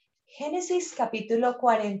Génesis capítulo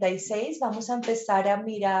 46, vamos a empezar a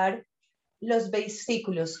mirar los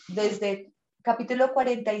versículos desde capítulo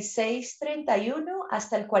 46, 31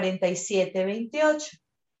 hasta el 47, 28.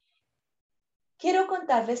 Quiero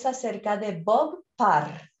contarles acerca de Bob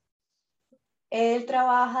Parr. Él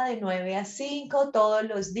trabaja de 9 a 5 todos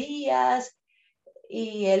los días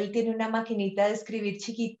y él tiene una maquinita de escribir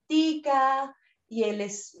chiquitica y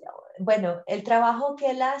el trabajo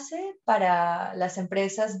que él hace para las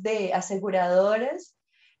empresas de aseguradoras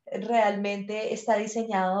realmente está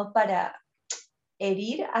diseñado para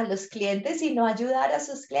herir a los clientes y no ayudar a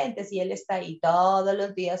sus clientes. Y él está ahí todos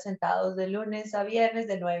los días sentados de lunes a viernes,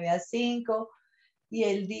 de 9 a 5. Y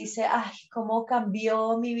él dice, ay, cómo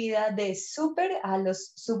cambió mi vida de súper a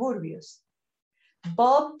los suburbios.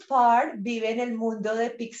 Bob Parr vive en el mundo de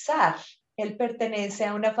Pixar. Él pertenece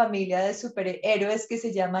a una familia de superhéroes que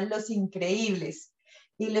se llaman Los Increíbles.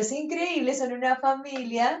 Y Los Increíbles son una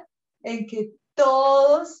familia en que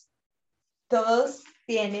todos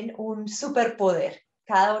tienen un superpoder.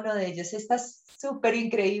 Cada uno de ellos, esta súper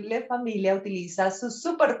increíble familia utiliza sus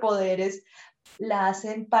superpoderes, la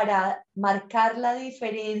hacen para marcar la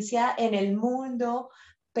diferencia en el mundo,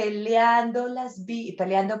 peleando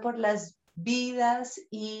por las vidas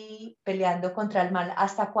y peleando contra el mal,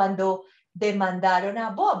 hasta cuando demandaron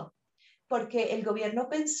a Bob, porque el gobierno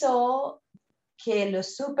pensó que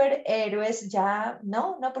los superhéroes ya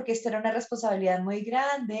no, porque esto era una responsabilidad muy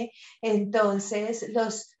grande. Entonces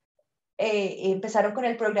empezaron con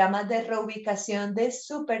el programa de reubicación de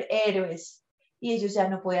superhéroes y ellos ya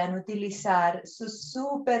no podían utilizar sus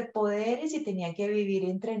superpoderes y tenían que vivir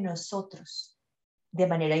entre nosotros de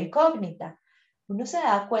manera incógnita. Uno se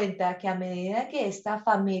da cuenta que a medida que esta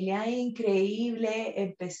familia increíble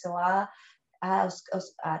empezó a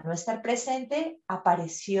no estar presente,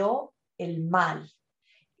 apareció el mal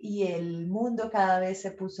y el mundo cada vez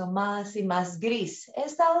se puso más y más gris. He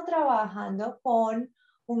estado trabajando con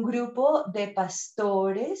un grupo de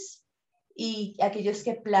pastores y aquellos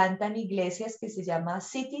que plantan iglesias que se llama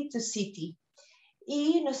City to City.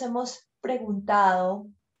 Y nos hemos preguntado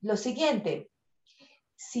lo siguiente: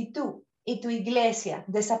 si tú y tu iglesia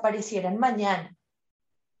desaparecieran mañana,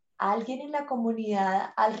 ¿alguien en la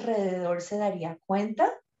comunidad alrededor se daría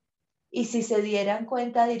cuenta? Y si se dieran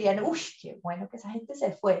cuenta, dirían, uy, qué bueno que esa gente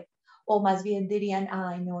se fue. O más bien dirían,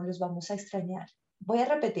 ay, no, los vamos a extrañar. Voy a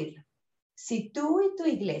repetirlo. Si tú y tu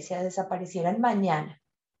iglesia desaparecieran mañana,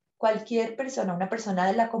 cualquier persona, una persona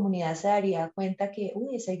de la comunidad se daría cuenta que,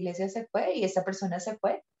 uy, esa iglesia se fue y esa persona se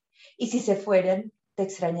fue. Y si se fueran, ¿te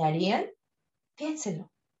extrañarían?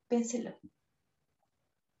 Piénselo, piénselo.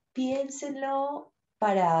 Piénselo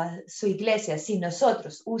para su iglesia. Si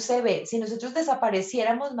nosotros, UCB, si nosotros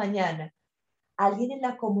desapareciéramos mañana, ¿alguien en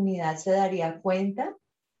la comunidad se daría cuenta?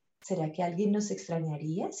 ¿Será que alguien nos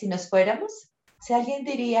extrañaría si nos fuéramos? Si alguien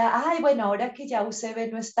diría, ay, bueno, ahora que ya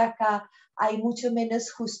UCB no está acá, hay mucho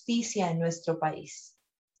menos justicia en nuestro país.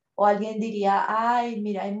 O alguien diría, ay,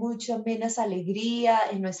 mira, hay mucho menos alegría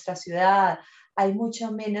en nuestra ciudad, hay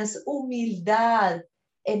mucho menos humildad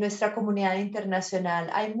en nuestra comunidad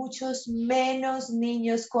internacional, hay muchos menos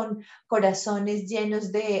niños con corazones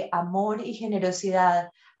llenos de amor y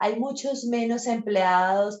generosidad, hay muchos menos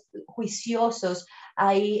empleados juiciosos,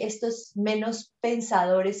 hay estos menos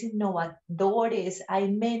pensadores innovadores,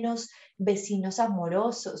 hay menos vecinos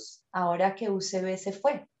amorosos ahora que UCB se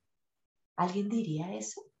fue. ¿Alguien diría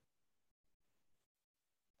eso?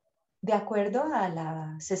 De acuerdo a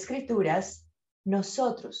las escrituras,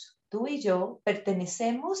 nosotros, tú y yo,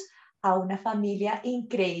 pertenecemos a una familia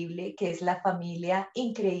increíble que es la familia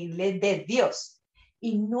increíble de Dios.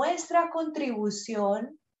 Y nuestra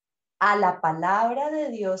contribución a la palabra de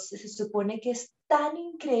Dios se supone que es tan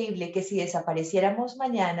increíble que si desapareciéramos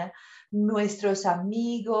mañana, nuestros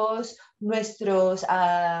amigos, nuestros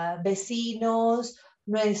vecinos,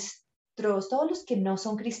 todos los que no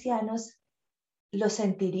son cristianos, lo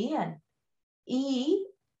sentirían y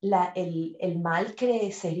el mal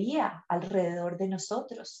crecería alrededor de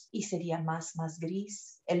nosotros y sería más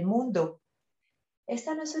gris el mundo.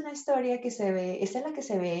 Esta no es una historia que se ve, esta es la que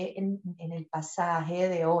se ve en el pasaje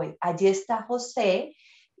de hoy. Allí está José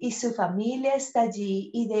y su familia está allí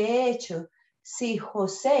y de hecho, si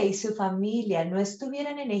José y su familia no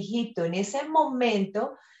estuvieran en Egipto en ese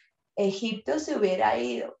momento, Egipto se hubiera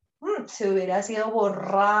ido, se hubiera sido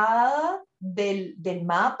borrada del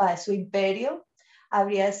mapa de su imperio,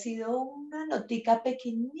 habría sido una notica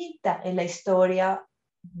pequeñita en la historia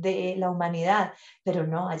de la humanidad, pero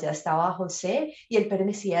no, allá estaba José y él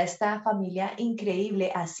pertenecía a esta familia increíble,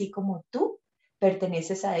 así como tú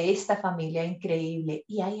perteneces a esta familia increíble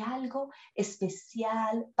y hay algo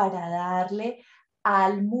especial para darle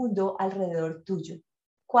al mundo alrededor tuyo.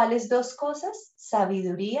 ¿Cuáles dos cosas?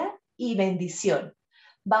 Sabiduría y bendición.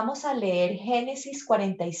 Vamos a leer Génesis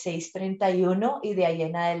 46:31 y de ahí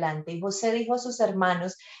en adelante. Y José dijo a sus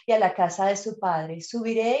hermanos y a la casa de su padre: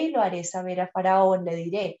 subiré y lo haré saber a Faraón. Le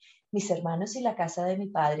diré: mis hermanos y la casa de mi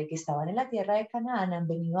padre que estaban en la tierra de Canaán han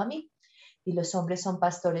venido a mí. Y los hombres son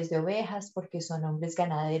pastores de ovejas porque son hombres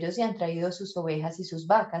ganaderos y han traído sus ovejas y sus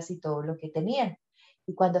vacas y todo lo que tenían.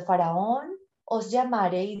 Y cuando Faraón os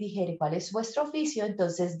llamare y dijere: ¿cuál es vuestro oficio?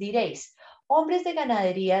 Entonces diréis: hombres de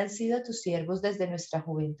ganadería han sido tus siervos desde nuestra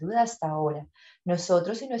juventud hasta ahora,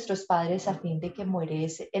 nosotros y nuestros padres, a fin de que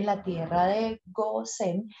mueres en la tierra de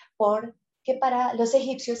Gosén, porque para los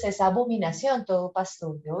egipcios es abominación todo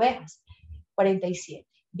pastor de ovejas. 47.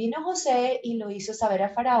 Vino José y lo hizo saber a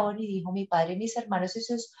Faraón y dijo: mi padre y mis hermanos y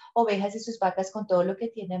sus ovejas y sus vacas con todo lo que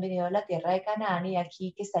tienen han venido a la tierra de Canaán y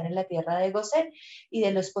aquí que están en la tierra de Gosén. Y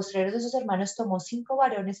de los postreros de sus hermanos tomó 5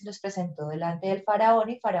 varones y los presentó delante del Faraón.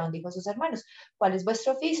 Y Faraón dijo a sus hermanos: ¿cuál es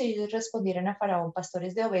vuestro oficio? Y ellos respondieron a Faraón: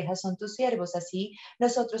 pastores de ovejas son tus siervos, así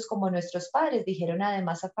nosotros como nuestros padres. Dijeron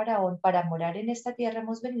además a Faraón: para morar en esta tierra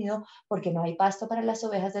hemos venido, porque no hay pasto para las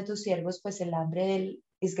ovejas de tus siervos, pues el hambre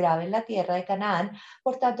es grave en la tierra de Canaán.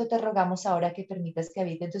 Por tanto, te rogamos ahora que permitas que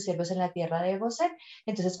habiten tus siervos en la tierra de Gosén.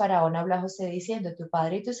 Entonces Faraón habló a José diciendo: tu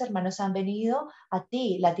padre y tus hermanos han venido a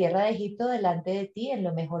ti, la tierra de Egipto, delante de ti. En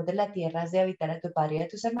lo mejor de la tierra has de habitar a tu padre y a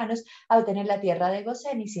tus hermanos, habiten en la tierra de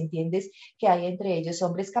Gosén. Y si entiendes que hay entre ellos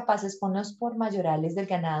hombres capaces, ponlos por mayorales del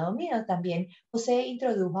ganado mío. También José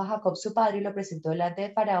introdujo a Jacob su padre y lo presentó delante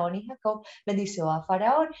de Faraón, y Jacob bendició a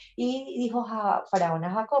Faraón. Y dijo Faraón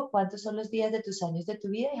a Jacob: ¿cuántos son los días de tus años de tu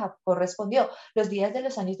vida? Y Jacob respondió: los días de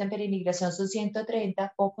los años de peregrinación son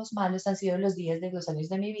 130, pocos malos han sido los días de los años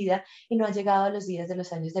de mi vida, y no han llegado a los días de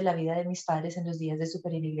los años de la vida de mis padres en los días de su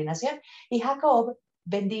peregrinación. Y Jacob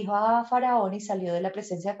bendijo a Faraón y salió de la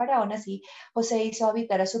presencia de Faraón. Así José hizo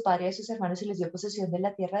habitar a su padre y a sus hermanos y les dio posesión de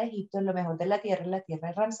la tierra de Egipto, en lo mejor de la tierra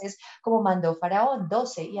de Ramsés, como mandó Faraón.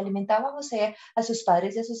 12. Y alimentaba a José a sus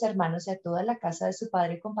padres y a sus hermanos y a toda la casa de su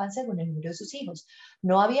padre con pan según el número de sus hijos.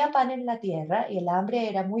 No había pan en la tierra y el hambre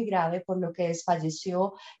era muy grave, por lo que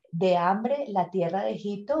desfalleció de hambre la tierra de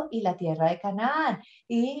Egipto y la tierra de Canaán.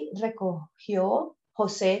 Y recogió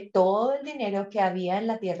José todo el dinero que había en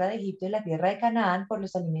la tierra de Egipto y la tierra de Canaán por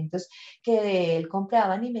los alimentos que de él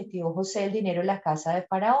compraban, y metió José el dinero en la casa de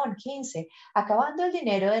Faraón. 15. Acabando el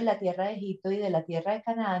dinero de la tierra de Egipto y de la tierra de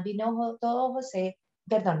Canaán, vino todo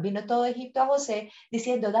Egipto a José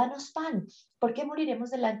diciendo: danos pan, ¿por qué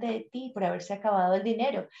moriremos delante de ti por haberse acabado el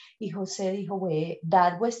dinero? Y José dijo: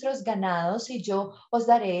 dad vuestros ganados y yo os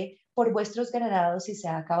daré por vuestros ganados si se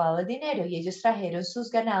ha acabado el dinero. Y ellos trajeron sus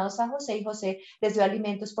ganados a José, y José les dio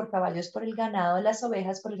alimentos por caballos, por el ganado de las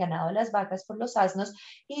ovejas, por el ganado de las vacas, por los asnos,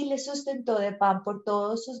 y les sustentó de pan por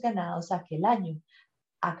todos sus ganados aquel año.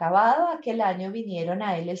 Acabado aquel año, vinieron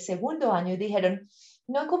a él el segundo año y dijeron: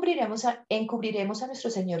 no encubriremos a nuestro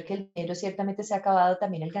señor que el dinero ciertamente se ha acabado,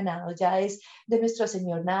 también el ganado ya es de nuestro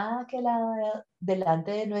señor, nada que la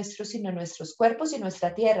delante de nuestros, sino nuestros cuerpos y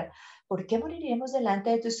nuestra tierra. ¿Por qué moriríamos delante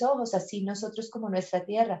de tus ojos, así nosotros como nuestra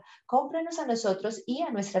tierra? Cómpranos a nosotros y a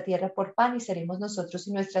nuestra tierra por pan, y seremos nosotros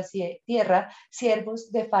y nuestra tierra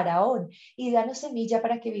siervos de Faraón. Y danos semilla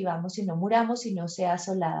para que vivamos y no muramos y no sea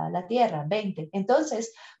asolada la tierra. 20.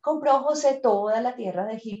 Entonces compró José toda la tierra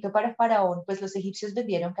de Egipto para Faraón, pues los egipcios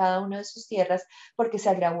vendieron cada uno de sus tierras, porque se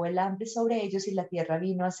agravó el hambre sobre ellos y la tierra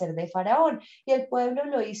vino a ser de Faraón. Y el pueblo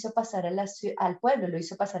lo hizo pasar al pueblo lo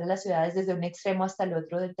hizo pasar a las ciudades desde un extremo hasta el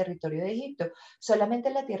otro del territorio de Egipto. Solamente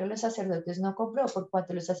la tierra de los sacerdotes no compró, por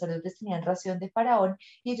cuanto los sacerdotes tenían ración de Faraón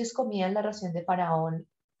y ellos comían la ración de Faraón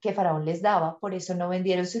que Faraón les daba. Por eso no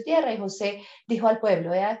vendieron su tierra. Y José dijo al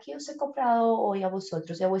pueblo: he aquí os he comprado hoy a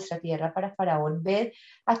vosotros y a vuestra tierra para Faraón. Ved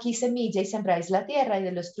aquí semilla y sembráis la tierra, y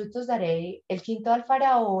de los frutos daré el quinto al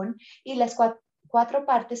Faraón, y las cuatro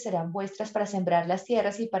partes serán vuestras para sembrar las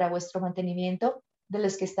tierras y para vuestro mantenimiento de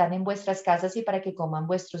los que están en vuestras casas y para que coman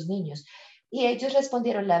vuestros niños. Y ellos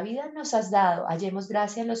respondieron: la vida nos has dado, hallemos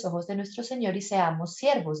gracia en los ojos de nuestro Señor y seamos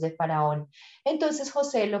siervos de Faraón. Entonces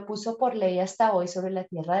José lo puso por ley hasta hoy sobre la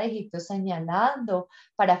tierra de Egipto, señalando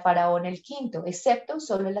para Faraón el quinto, excepto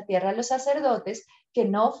solo en la tierra de los sacerdotes, que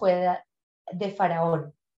no fue de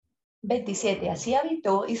Faraón. 27. Así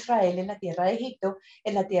habitó Israel en la tierra de Egipto,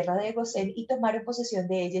 en la tierra de Gosén, y tomaron posesión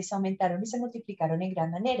de ella, y se aumentaron y se multiplicaron en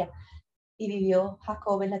gran manera. Y vivió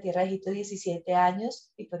Jacob en la tierra de Egipto 17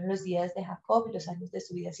 años, y fueron los días de Jacob y los años de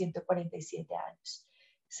su vida 147 años.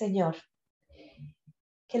 Señor,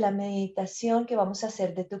 que la meditación que vamos a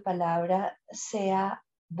hacer de tu palabra sea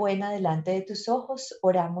buena delante de tus ojos.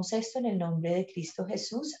 Oramos esto en el nombre de Cristo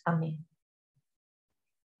Jesús. Amén.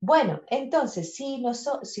 Bueno, entonces, si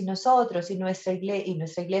nosotros y nuestra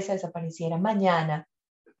iglesia desapareciera mañana,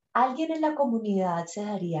 ¿alguien en la comunidad se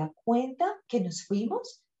daría cuenta que nos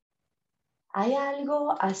fuimos? Hay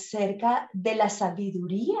algo acerca de la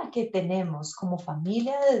sabiduría que tenemos como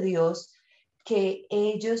familia de Dios que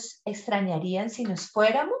ellos extrañarían si nos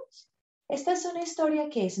fuéramos. Esta es una historia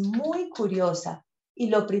que es muy curiosa y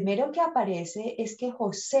lo primero que aparece es que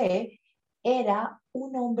José era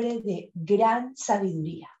un hombre de gran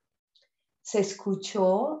sabiduría. Se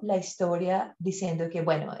escuchó la historia diciendo que,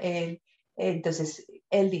 bueno, entonces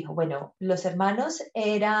él dijo, bueno, los hermanos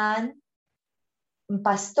eran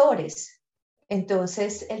pastores.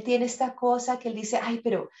 Entonces, él tiene esta cosa que él dice, ay,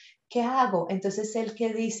 pero ¿qué hago? Entonces, él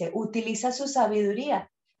que dice, utiliza su sabiduría.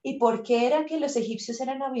 ¿Y por qué era que los egipcios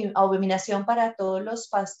eran abominación para todos los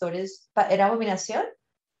pastores? ¿Era abominación?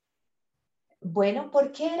 Bueno,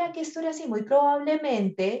 ¿por qué era que esto era así? Muy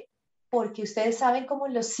probablemente porque ustedes saben cómo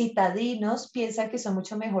los citadinos piensan que son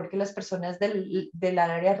mucho mejor que las personas del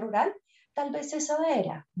área rural. Tal vez eso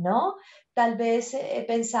era, ¿no? Tal vez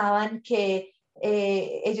pensaban que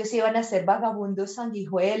ellos iban a ser vagabundos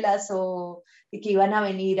sanguijuelas o y que iban a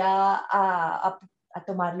venir a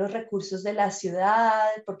tomar los recursos de la ciudad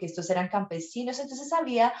porque estos eran campesinos. Entonces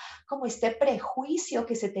había como este prejuicio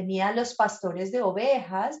que se tenía a los pastores de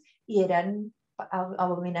ovejas y eran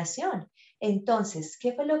abominación. Entonces,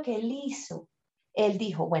 ¿qué fue lo que él hizo? Él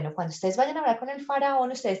dijo, bueno, cuando ustedes vayan a hablar con el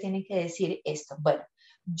faraón, ustedes tienen que decir esto. Bueno,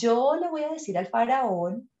 yo le voy a decir al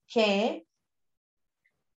faraón que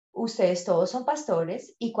ustedes todos son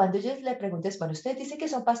pastores y cuando ellos le pregunten, bueno, ustedes dicen que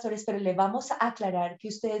son pastores, pero le vamos a aclarar que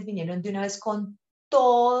ustedes vinieron de una vez con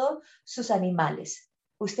todos sus animales.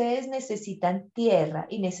 Ustedes necesitan tierra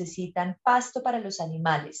y necesitan pasto para los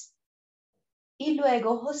animales. Y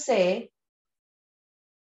luego José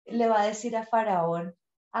le va a decir a Faraón,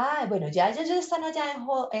 ah, bueno, ya ellos están allá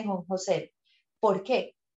en José. ¿Por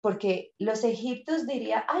qué? Porque los egipcios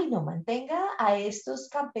dirían, ay, no, mantenga a estos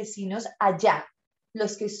campesinos allá,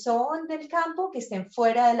 los que son del campo, que estén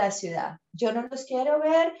fuera de la ciudad. Yo no los quiero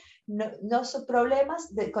ver, no, no son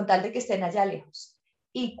problemas con tal de que estén allá lejos.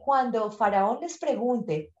 Y cuando Faraón les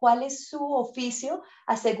pregunte cuál es su oficio,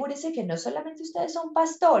 asegúrese que no solamente ustedes son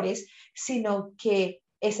pastores, sino que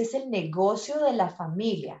ese es el negocio de la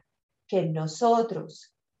familia, que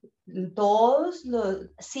nosotros,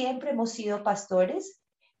 siempre hemos sido pastores,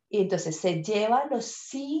 y entonces se lleva los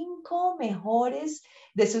 5 mejores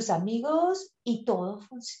de sus amigos y todo,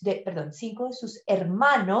 perdón, 5 de sus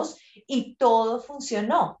hermanos y todo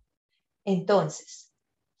funcionó. Entonces,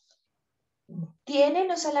 tiene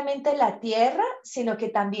no solamente la tierra, sino que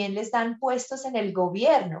también les dan puestos en el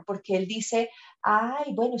gobierno, porque él dice,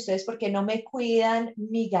 ay, bueno, ustedes, ¿por qué no me cuidan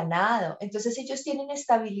mi ganado? Entonces ellos tienen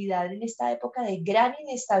estabilidad en esta época de gran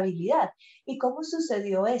inestabilidad. ¿Y cómo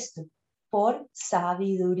sucedió esto? Por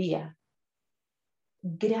sabiduría,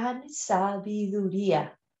 gran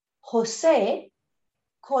sabiduría. José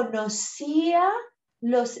conocía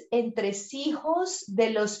los entresijos de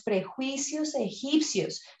los prejuicios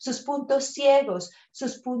egipcios, sus puntos ciegos,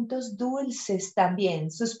 sus puntos dulces también,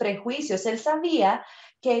 sus prejuicios. Él sabía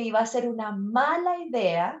que iba a ser una mala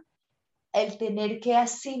idea el tener que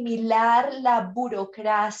asimilar la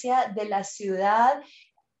burocracia de la ciudad.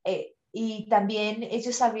 Y también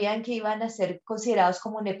ellos sabían que iban a ser considerados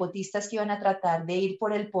como nepotistas, que iban a tratar de ir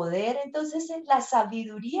por el poder. Entonces, la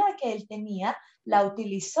sabiduría que él tenía la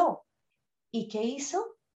utilizó. ¿Y qué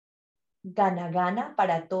hizo? Gana-gana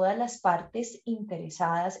para todas las partes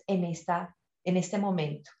interesadas en este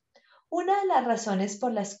momento. Una de las razones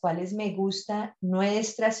por las cuales me gusta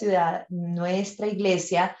nuestra ciudad, nuestra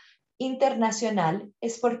iglesia internacional,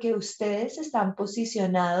 es porque ustedes están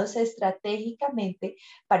posicionados estratégicamente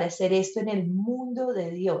para hacer esto en el mundo de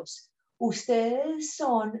Dios. Ustedes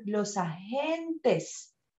son los agentes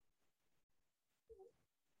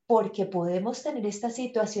porque podemos tener estas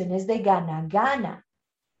situaciones de gana-gana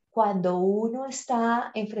cuando uno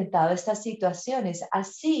está enfrentado a estas situaciones.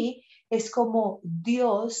 Así es como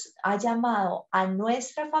Dios ha llamado a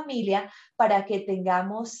nuestra familia para que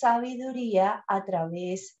tengamos sabiduría a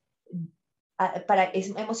través,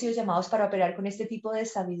 hemos sido llamados para operar con este tipo de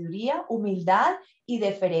sabiduría, humildad y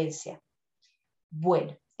deferencia.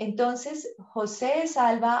 Bueno, entonces José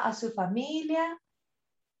salva a su familia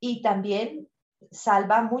y también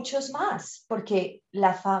salva a muchos más, porque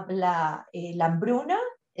la hambruna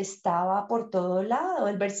estaba por todo lado.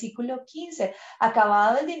 El versículo 15,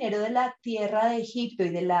 acabado el dinero de la tierra de Egipto y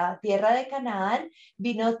de la tierra de Canaán,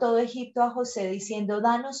 vino todo Egipto a José diciendo,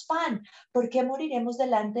 danos pan, ¿por qué moriremos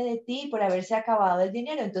delante de ti por haberse acabado el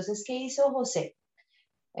dinero? Entonces, ¿qué hizo José?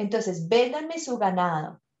 Entonces, véndanme su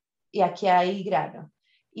ganado y aquí hay grano.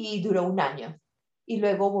 y duró un año. Y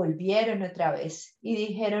luego volvieron otra vez y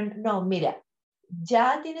dijeron, no, mira,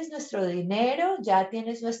 ya tienes nuestro dinero, ya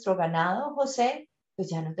tienes nuestro ganado, José, pues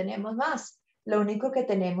ya no tenemos más. Lo único que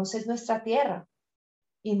tenemos es nuestra tierra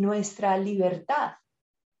y nuestra libertad.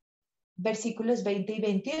 Versículos 20 y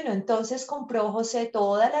 21. Entonces compró José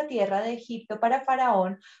toda la tierra de Egipto para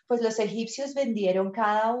Faraón, pues los egipcios vendieron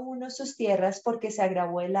cada uno sus tierras porque se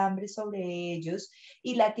agravó el hambre sobre ellos,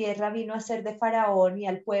 y la tierra vino a ser de Faraón, y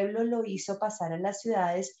al pueblo lo hizo pasar a las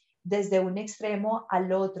ciudades desde un extremo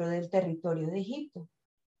al otro del territorio de Egipto.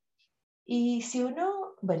 Y si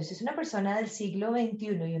uno, bueno, si es una persona del siglo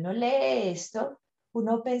XXI y uno lee esto,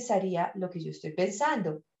 uno pensaría lo que yo estoy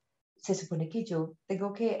pensando. Se supone que yo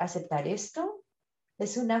tengo que aceptar esto.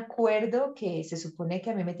 Es un acuerdo que se supone que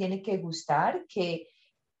a mí me tiene que gustar. ¿Qué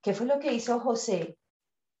fue lo que hizo José?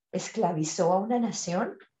 Esclavizó a una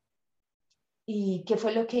nación. ¿Y qué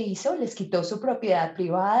fue lo que hizo? Les quitó su propiedad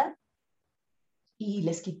privada y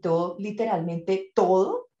les quitó literalmente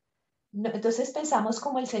todo. No, entonces pensamos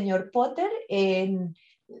como el señor Potter en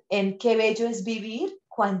qué bello es vivir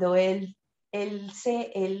cuando él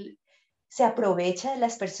se aprovecha de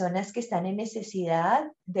las personas que están en necesidad,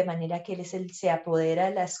 de manera que se apodera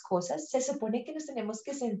de las cosas. Se supone que nos tenemos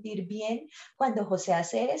que sentir bien cuando José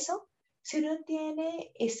hace eso. Si uno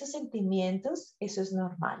tiene estos sentimientos, eso es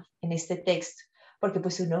normal en este texto, porque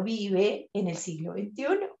pues uno vive en el siglo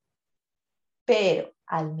XXI. Pero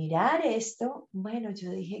al mirar esto, bueno,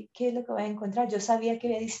 yo dije, ¿qué es lo que voy a encontrar? Yo sabía que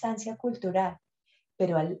había distancia cultural,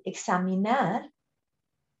 pero al examinar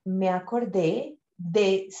me acordé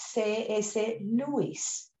de C.S.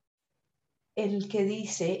 Lewis, el que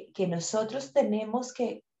dice que nosotros tenemos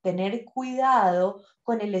que tener cuidado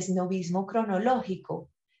con el esnovismo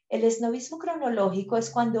cronológico. El esnovismo cronológico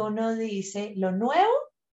es cuando uno dice lo nuevo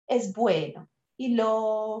es bueno y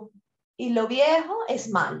lo viejo es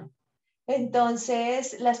malo.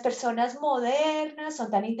 Entonces, las personas modernas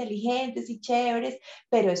son tan inteligentes y chéveres,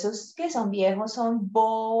 pero esos que son viejos son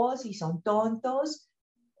bobos y son tontos.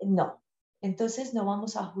 No. Entonces, no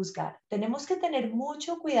vamos a juzgar. Tenemos que tener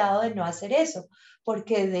mucho cuidado de no hacer eso,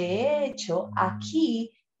 porque de hecho,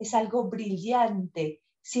 aquí es algo brillante.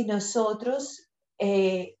 Si nosotros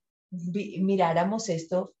miráramos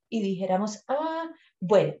esto y dijéramos,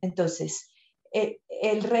 bueno, entonces,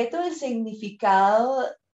 el reto del significado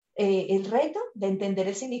el reto de entender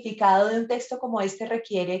el significado de un texto como este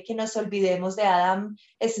requiere que nos olvidemos de Adam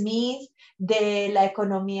Smith, de la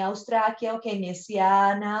economía austriaca o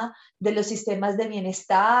keynesiana, de los sistemas de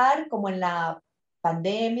bienestar, como en la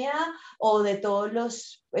pandemia, o de todos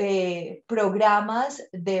los programas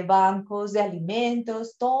de bancos de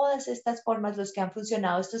alimentos, todas estas formas, los que han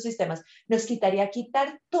funcionado estos sistemas. Nos quitaría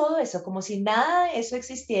quitar todo eso, como si nada de eso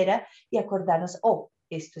existiera y acordarnos, oh,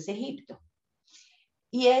 esto es Egipto.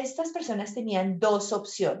 Y estas personas tenían dos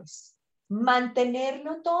opciones: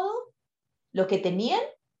 mantenerlo todo, lo que tenían,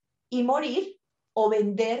 y morir, o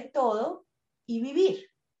vender todo y vivir.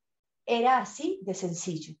 Era así de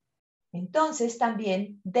sencillo. Entonces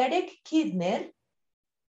también Derek Kidner,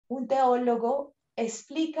 un teólogo,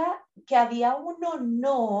 explica que había un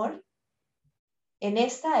honor en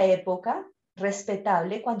esta época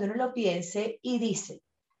respetable cuando uno lo piense, y dice,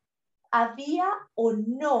 había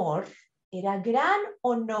honor, era gran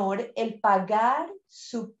honor el pagar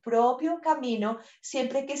su propio camino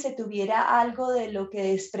siempre que se tuviera algo de lo que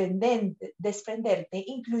desprenderte,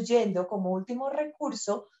 incluyendo como último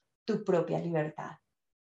recurso tu propia libertad.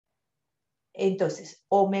 Entonces,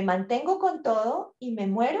 o me mantengo con todo y me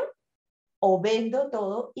muero, o vendo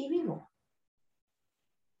todo y vivo.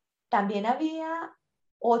 También había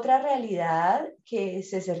otra realidad que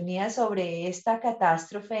se cernía sobre esta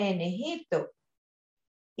catástrofe en Egipto,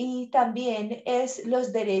 y también es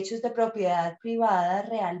los derechos de propiedad privada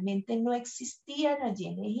realmente no existían allí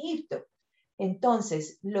en Egipto.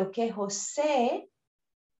 Entonces, lo que José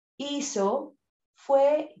hizo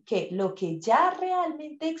fue que lo que ya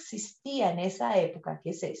realmente existía en esa época,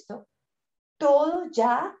 ¿qué es esto? Todo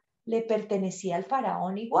ya le pertenecía al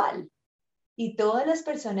faraón igual. Y todas las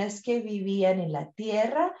personas que vivían en la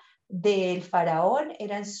tierra del faraón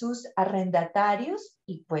eran sus arrendatarios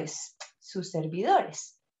y pues sus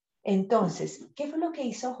servidores. Entonces, ¿qué fue lo que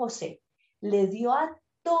hizo José? Le dio a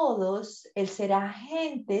todos el ser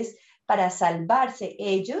agentes para salvarse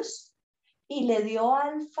ellos, y le dio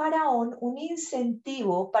al faraón un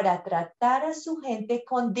incentivo para tratar a su gente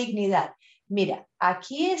con dignidad. Mira,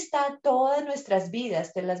 aquí está todas nuestras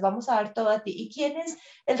vidas, te las vamos a dar todas a ti. ¿Y quién es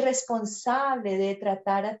el responsable de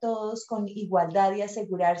tratar a todos con igualdad y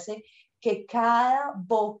asegurarse que cada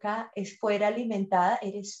boca fuera alimentada?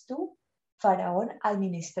 Eres tú, faraón,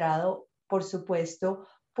 administrado, por supuesto,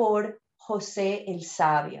 por José el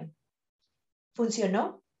Sabio.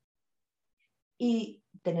 ¿Funcionó? Y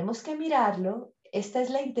tenemos que mirarlo. Esta es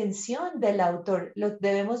la intención del autor. Lo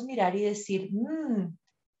debemos mirar y decir,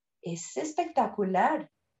 es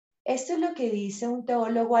espectacular. Esto es lo que dice un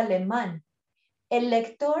teólogo alemán. El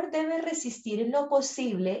lector debe resistir en lo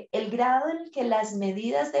posible el grado en el que las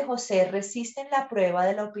medidas de José resisten la prueba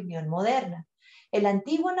de la opinión moderna. El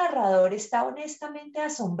antiguo narrador está honestamente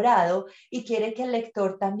asombrado y quiere que el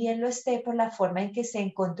lector también lo esté por la forma en que se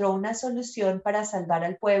encontró una solución para salvar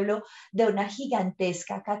al pueblo de una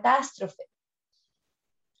gigantesca catástrofe.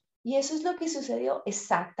 Y eso es lo que sucedió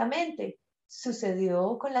exactamente.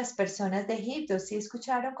 Sucedió con las personas de Egipto. ¿Sí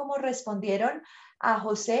escucharon cómo respondieron a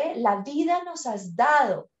José? La vida nos has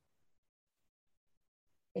dado.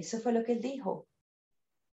 Eso fue lo que él dijo.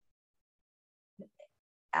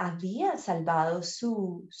 Había salvado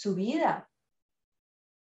su vida.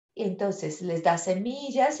 Y entonces les da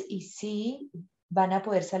semillas y sí van a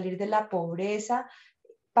poder salir de la pobreza,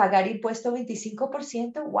 pagar impuesto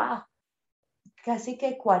 25%. ¡Wow! Casi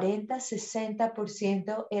que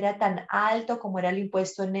 40-60% era tan alto como era el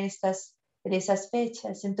impuesto en esas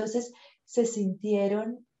fechas. Entonces se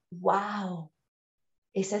sintieron, wow,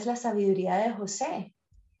 esa es la sabiduría de José.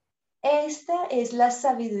 Esta es la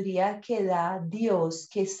sabiduría que da Dios,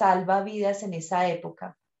 que salva vidas en esa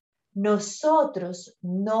época. Nosotros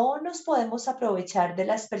no nos podemos aprovechar de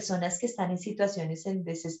las personas que están en situaciones en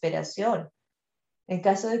desesperación. En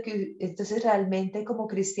caso de que, entonces realmente como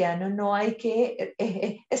cristiano no hay que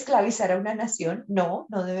esclavizar a una nación, no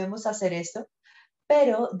debemos hacer esto,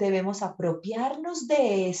 pero debemos apropiarnos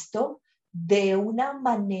de esto de una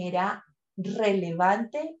manera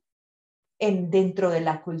relevante dentro de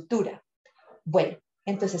la cultura. Bueno,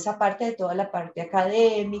 entonces aparte de toda la parte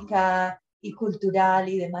académica y cultural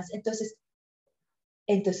y demás, entonces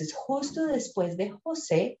justo después de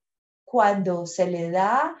José, cuando se le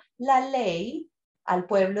da la ley al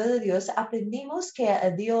pueblo de Dios, aprendimos que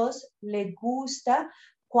a Dios le gusta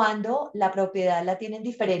cuando la propiedad la tienen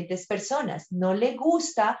diferentes personas. No le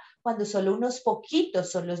gusta cuando solo unos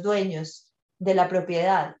poquitos son los dueños de la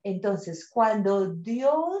propiedad. Entonces, cuando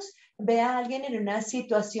Dios ve a alguien en una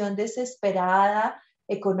situación desesperada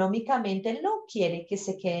económicamente, Él no quiere que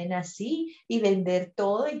se queden así y vender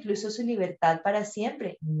todo, incluso su libertad para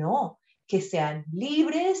siempre. No, que sean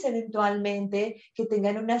libres eventualmente, que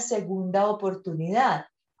tengan una segunda oportunidad.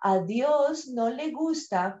 A Dios no le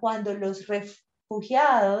gusta cuando los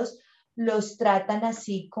refugiados los tratan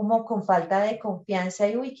así como con falta de confianza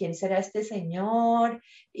y, uy, ¿quién será este señor?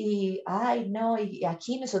 Y, ay, no, y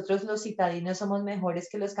aquí nosotros los citadinos somos mejores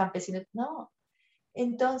que los campesinos. No.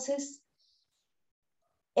 Entonces,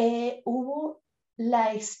 hubo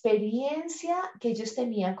la experiencia que ellos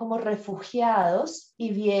tenían como refugiados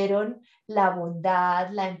y vieron la bondad,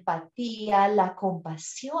 la empatía, la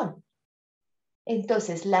compasión.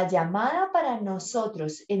 Entonces, la llamada para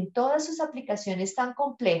nosotros en todas sus aplicaciones tan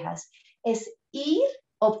complejas es ir,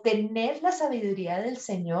 obtener la sabiduría del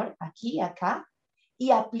Señor aquí y acá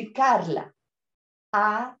y aplicarla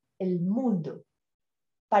a el mundo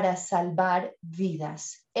para salvar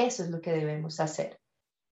vidas. Eso es lo que debemos hacer.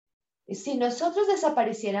 Si nosotros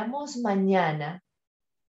desapareciéramos mañana,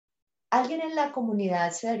 ¿alguien en la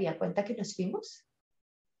comunidad se daría cuenta que nos fuimos?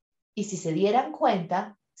 Y si se dieran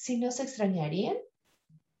cuenta, ¿sí nos extrañarían?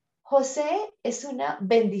 José es una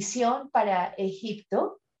bendición para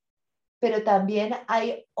Egipto, pero también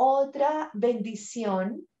hay otra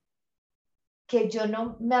bendición que yo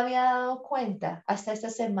no me había dado cuenta hasta esta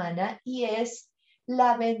semana y es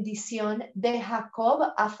la bendición de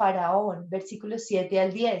Jacob a Faraón, versículos 7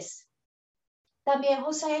 al 10. También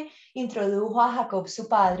José introdujo a Jacob su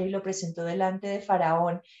padre y lo presentó delante de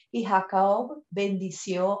Faraón, y Jacob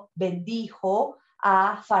bendijo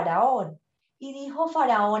a Faraón. Y dijo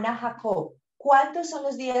Faraón a Jacob, ¿cuántos son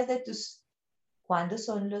los días de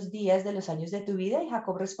los años de tu vida? Y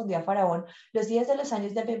Jacob respondió a Faraón, los días de los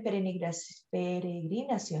años de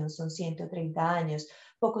peregrinación son 130 años.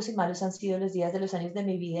 Pocos y malos han sido los días de los años de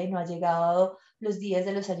mi vida y no ha llegado los días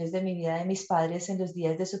de los años de mi vida de mis padres en los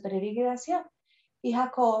días de su peregrinación. Y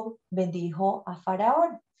Jacob bendijo a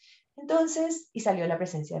Faraón. Entonces, y salió a la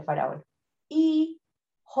presencia de Faraón. Y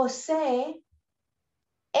José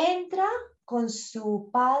entra con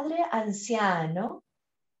su padre anciano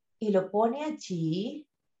y lo pone allí.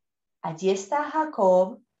 Allí está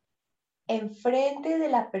Jacob enfrente de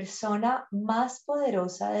la persona más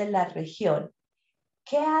poderosa de la región.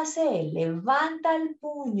 ¿Qué hace él? Levanta el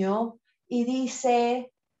puño y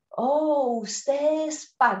dice, Oh,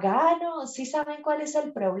 ustedes paganos, ¿sí saben cuál es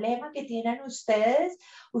el problema que tienen ustedes?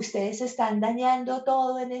 Ustedes están dañando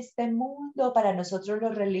todo en este mundo para nosotros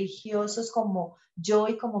los religiosos como yo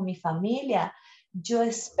y como mi familia. Yo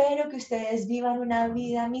espero que ustedes vivan una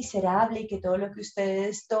vida miserable y que todo lo que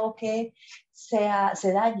ustedes toquen se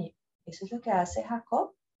dañe. ¿Eso es lo que hace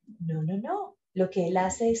Jacob? No, no, no. Lo que él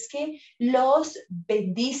hace es que los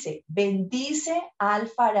bendice, bendice al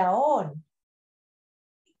faraón.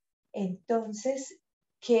 Entonces,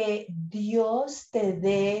 que Dios te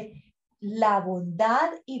dé la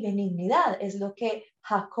bondad y benignidad, es lo que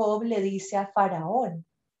Jacob le dice a Faraón,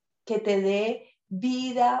 que te dé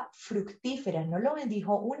vida fructífera. No lo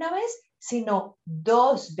bendijo una vez, sino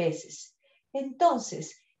dos veces.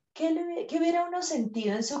 Entonces, ¿qué hubiera uno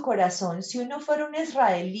sentido en su corazón si uno fuera un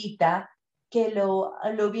israelita que lo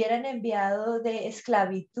hubieran enviado de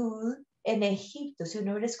esclavitud en Egipto, si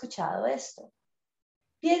uno hubiera escuchado esto?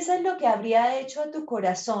 Piensa en lo que habría hecho a tu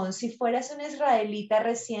corazón si fueras un israelita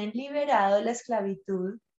recién liberado de la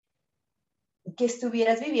esclavitud, que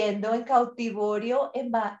estuvieras viviendo en cautiverio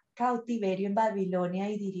en Babilonia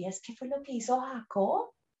y dirías, ¿qué fue lo que hizo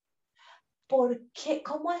Jacob? ¿Por qué?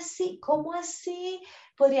 ¿Cómo así? ¿Cómo así?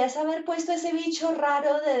 Podrías haber puesto ese bicho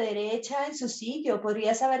raro de derecha en su sitio,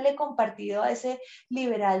 podrías haberle compartido a ese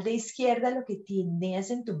liberal de izquierda lo que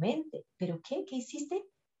tenías en tu mente. ¿Pero qué? ¿Qué hiciste?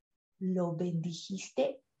 ¿Lo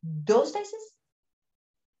bendijiste dos veces?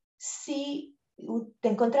 Si te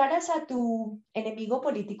encontraras a tu enemigo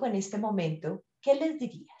político en este momento, ¿qué les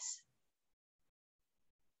dirías?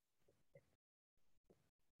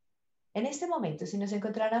 En este momento, si nos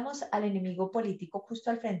encontráramos al enemigo político justo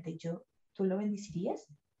al frente, ¿tú lo bendecirías?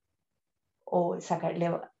 O sacarle,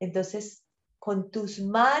 entonces, con tus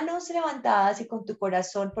manos levantadas y con tu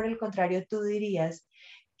corazón, por el contrario, tú dirías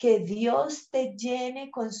que Dios te llene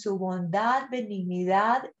con su bondad,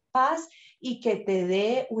 benignidad, paz y que te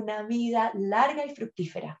dé una vida larga y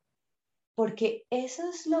fructífera. Porque eso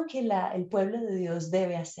es lo que el pueblo de Dios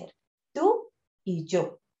debe hacer. Tú y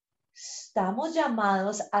yo estamos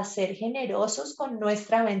llamados a ser generosos con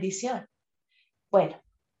nuestra bendición. Bueno,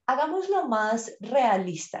 hagámoslo más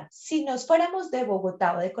realista. Si nos fuéramos de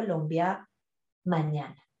Bogotá o de Colombia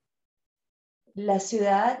mañana, ¿la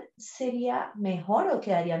ciudad sería mejor o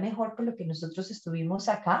quedaría mejor por lo que nosotros estuvimos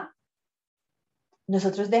acá?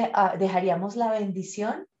 ¿Nosotros dejaríamos la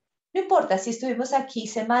bendición? No importa si estuvimos aquí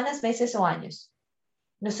semanas, meses o años.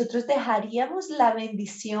 ¿Nosotros dejaríamos la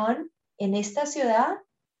bendición en esta ciudad?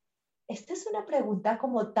 Esta es una pregunta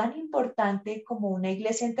como tan importante como una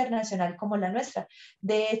iglesia internacional como la nuestra.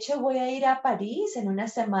 De hecho, voy a ir a París en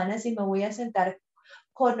unas semanas y me voy a sentar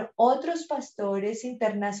con otros pastores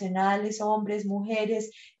internacionales, hombres,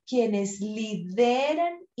 mujeres, quienes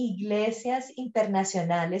lideran iglesias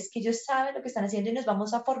internacionales, que ellos saben lo que están haciendo y nos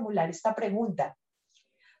vamos a formular esta pregunta.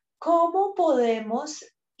 ¿Cómo podemos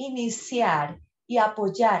iniciar y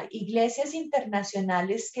apoyar iglesias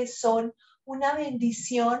internacionales que son una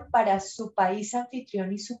bendición para su país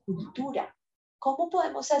anfitrión y su cultura? ¿Cómo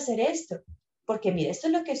podemos hacer esto? Porque mire, esto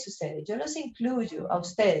es lo que sucede. Yo los incluyo a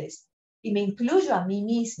ustedes y me incluyo a mí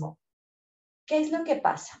mismo. ¿Qué es lo que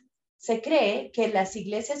pasa? Se cree que las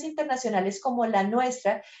iglesias internacionales como la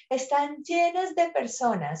nuestra están llenas de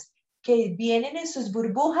personas que vienen en sus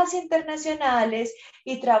burbujas internacionales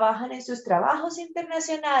y trabajan en sus trabajos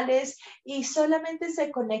internacionales y solamente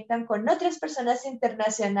se conectan con otras personas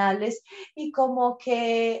internacionales y como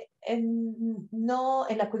que no,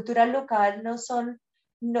 en la cultura local no son,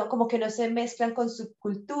 no, como que no se mezclan con su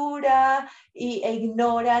cultura e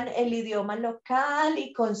ignoran el idioma local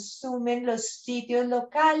y consumen los sitios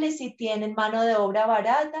locales y tienen mano de obra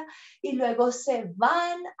barata y luego se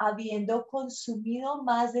van habiendo consumido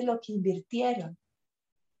más de lo que invirtieron.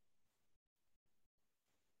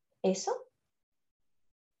 Eso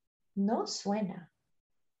no suena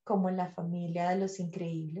como la familia de los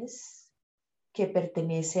increíbles que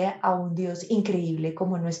pertenece a un Dios increíble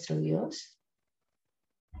como nuestro Dios.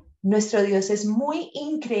 Nuestro Dios es muy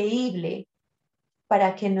increíble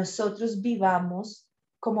para que nosotros vivamos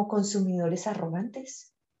como consumidores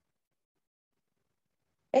arrogantes.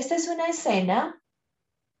 Esta es una escena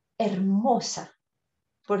hermosa,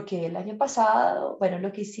 porque el año pasado, bueno,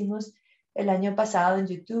 lo que hicimos el año pasado en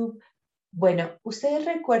YouTube, bueno, ustedes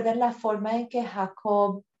recuerdan la forma en que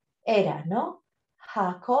Jacob era, ¿no?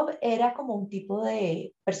 Jacob era como un tipo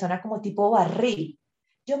de persona como tipo barril.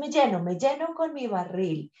 Yo me lleno con mi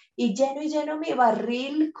barril y lleno mi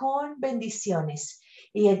barril con bendiciones.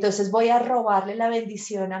 Y entonces voy a robarle la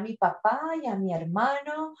bendición a mi papá y a mi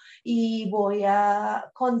hermano y voy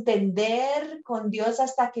a contender con Dios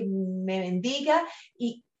hasta que me bendiga.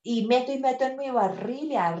 Y y meto en mi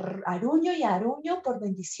barril y aruño y aruño por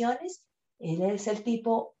bendiciones. Él es el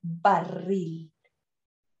tipo barril.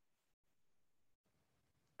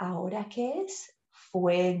 ¿Ahora qué es?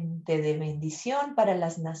 Fuente de bendición para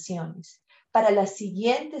las naciones, para las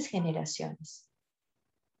siguientes generaciones.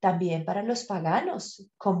 También para los paganos,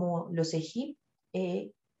 como los egipcios.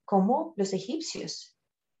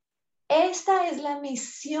 Esta es la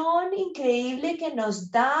misión increíble que nos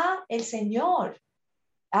da el Señor.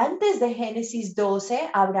 Antes de Génesis 12,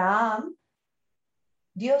 Abraham,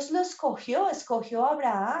 Dios lo escogió a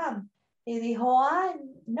Abraham y dijo,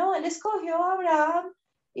 no, él escogió a Abraham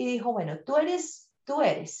y dijo, bueno, tú eres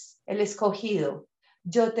el escogido.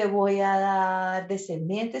 Yo te voy a dar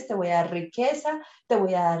descendientes, te voy a dar riqueza, te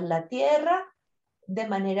voy a dar la tierra, de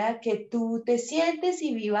manera que tú te sientes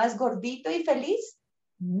y vivas gordito y feliz.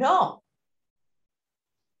 No,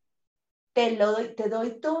 te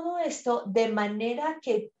doy todo esto de manera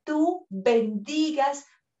que tú bendigas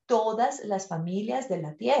todas las familias de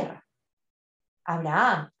la tierra.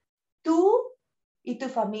 Abraham, tú y tu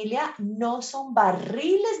familia no son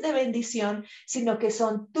barriles de bendición, sino que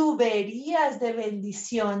son tuberías de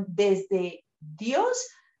bendición desde Dios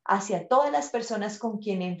hacia todas las personas con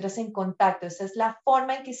quien entras en contacto. Esa es la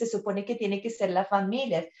forma en que se supone que tiene que ser la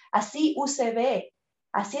familia. Así UCB.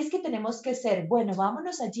 Así es que tenemos que ser. Bueno,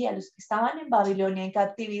 vámonos allí a los que estaban en Babilonia en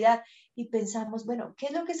captividad y pensamos, bueno, ¿qué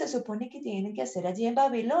es lo que se supone que tienen que hacer allí en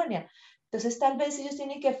Babilonia? Entonces, tal vez ellos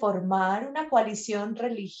tienen que formar una coalición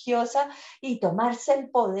religiosa y tomarse el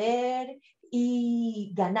poder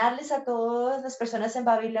y ganarles a todas las personas en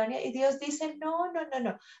Babilonia. Y Dios dice, no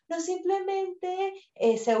simplemente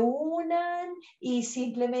se unan y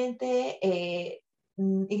simplemente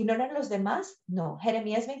ignoran a los demás. No,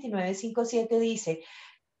 Jeremías 29, 5, 7 dice,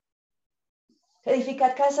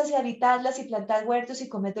 edificad casas y habitadlas y plantad huertos y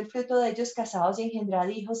comed el fruto de ellos, casados y engendrad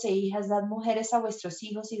hijos e hijas, dad mujeres a vuestros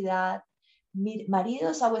hijos y dad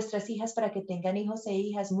maridos a vuestras hijas para que tengan hijos e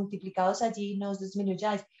hijas, multiplicados allí, no os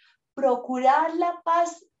disminuyáis. Procurad la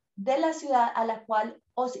paz de la ciudad a la cual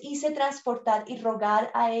os hice transportar y rogad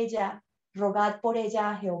por ella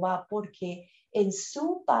a Jehová, porque en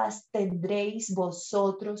su paz tendréis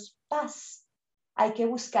vosotros paz. Hay que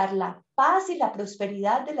buscar la paz y la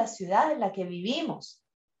prosperidad de la ciudad en la que vivimos.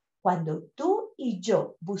 Cuando tú y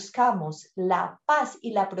yo buscamos la paz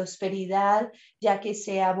y la prosperidad, ya que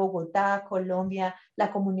sea Bogotá, Colombia,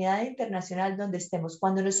 la comunidad internacional donde estemos,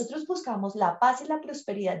 cuando nosotros buscamos la paz y la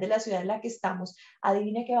prosperidad de la ciudad en la que estamos,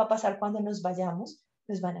 adivina qué va a pasar cuando nos vayamos.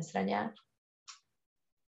 Nos van a extrañar.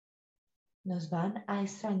 Nos van a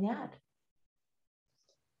extrañar.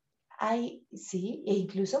 Sí, e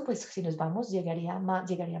incluso pues si nos vamos llegaría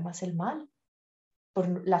más el mal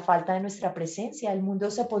por la falta de nuestra presencia, el mundo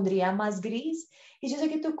se pondría más gris. Y yo sé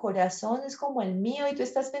que tu corazón es como el mío y tú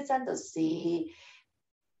estás pensando, sí,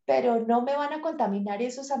 pero no me van a contaminar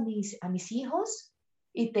esos a mis hijos.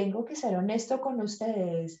 Y tengo que ser honesto con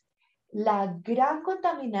ustedes. La gran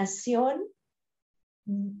contaminación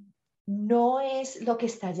no es lo que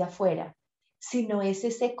está allá afuera, sino es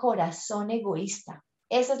ese corazón egoísta.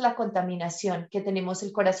 Esa es la contaminación, que tenemos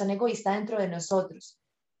el corazón egoísta dentro de nosotros.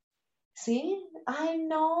 ¿Sí? Ay,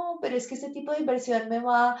 no, pero es que ese tipo de inversión me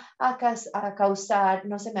va a causar,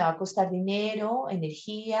 no sé, me va a costar dinero,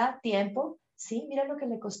 energía, tiempo. Sí, mira lo que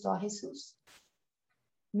le costó a Jesús.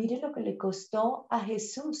 Mire lo que le costó a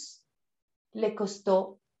Jesús. Le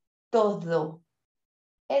costó todo.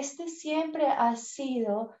 Este siempre ha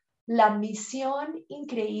sido la misión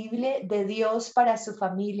increíble de Dios para su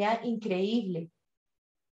familia increíble,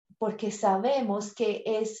 porque sabemos que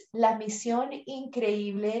es la misión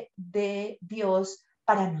increíble de Dios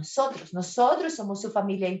para nosotros. Nosotros somos su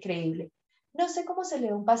familia increíble. No sé cómo se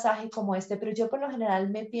lee un pasaje como este, pero yo por lo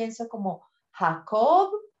general me pienso como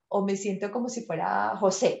Jacob o me siento como si fuera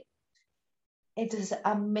José. Entonces,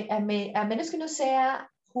 a menos que no sea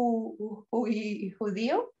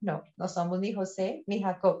judío, no somos ni José ni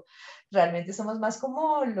Jacob. Realmente somos más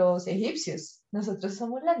como los egipcios. Nosotros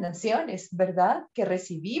somos las naciones, ¿verdad? Que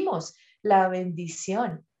recibimos la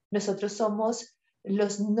bendición. Nosotros somos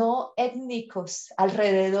los no étnicos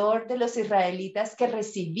alrededor de los israelitas que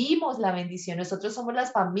recibimos la bendición. Nosotros somos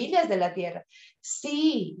las familias de la tierra.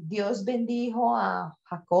 Sí, Dios bendijo a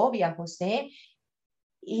Jacob y a José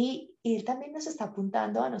y Él también nos está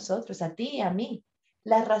apuntando a nosotros, a ti y a mí.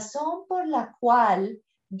 La razón por la cual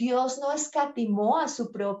Dios no escatimó a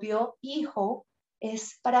su propio Hijo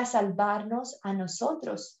es para salvarnos a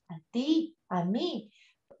nosotros, a ti, a mí.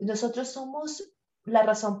 Nosotros somos la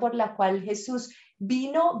razón por la cual Jesús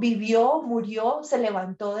vino, vivió, murió, se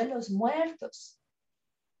levantó de los muertos.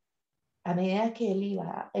 A medida que Él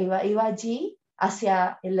iba allí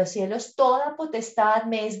hacia los cielos, toda potestad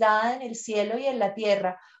me es dada en el cielo y en la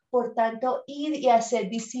tierra. Por tanto, id y hacer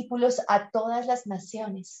discípulos a todas las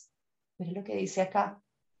naciones. Miren lo que dice acá.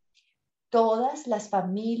 Todas las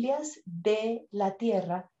familias de la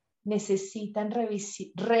tierra necesitan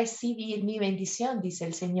recibir mi bendición, dice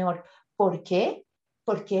el Señor. ¿Por qué?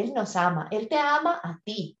 Porque Él nos ama. Él te ama a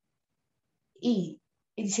ti. Y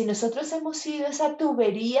si nosotros hemos sido esa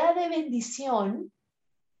tubería de bendición,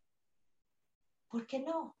 ¿por qué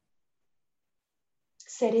no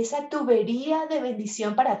ser esa tubería de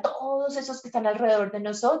bendición para todos esos que están alrededor de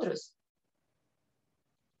nosotros?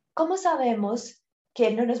 ¿Cómo sabemos que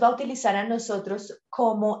Él no nos va a utilizar a nosotros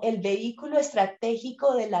como el vehículo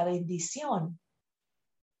estratégico de la bendición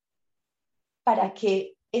para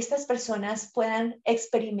que estas personas puedan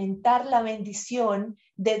experimentar la bendición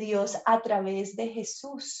de Dios a través de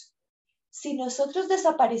Jesús? Si nosotros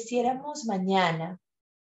desapareciéramos mañana,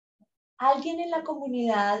 ¿alguien en la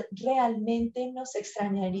comunidad realmente nos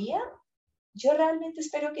extrañaría? Yo realmente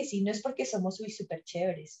espero que sí, no es porque somos súper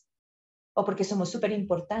chéveres o porque somos súper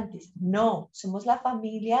importantes. No, somos la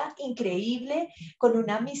familia increíble con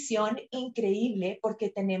una misión increíble porque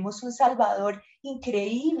tenemos un Salvador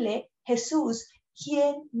increíble, Jesús,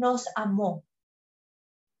 quien nos amó.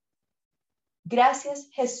 Gracias,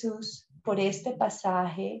 Jesús, por este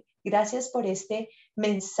pasaje. Gracias por este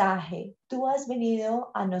mensaje. Tú has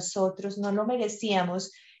venido a nosotros, no lo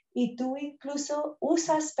merecíamos. Y tú incluso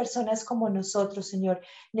usas personas como nosotros, Señor.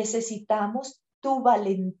 Necesitamos tu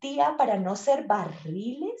valentía para no ser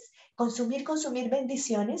barriles, consumir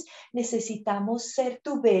bendiciones. Necesitamos ser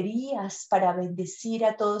tuberías para bendecir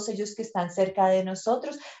a todos ellos que están cerca de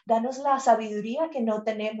nosotros. Danos la sabiduría que no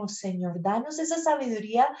tenemos, Señor. Danos esa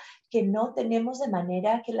sabiduría que no tenemos, de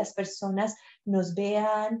manera que las personas nos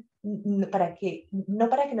vean, no para que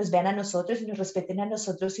nos vean a nosotros y nos respeten a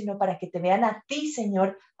nosotros, sino para que te vean a ti,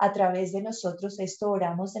 Señor, a través de nosotros. Esto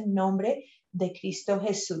oramos en nombre de Cristo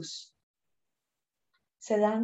Jesús. Se dan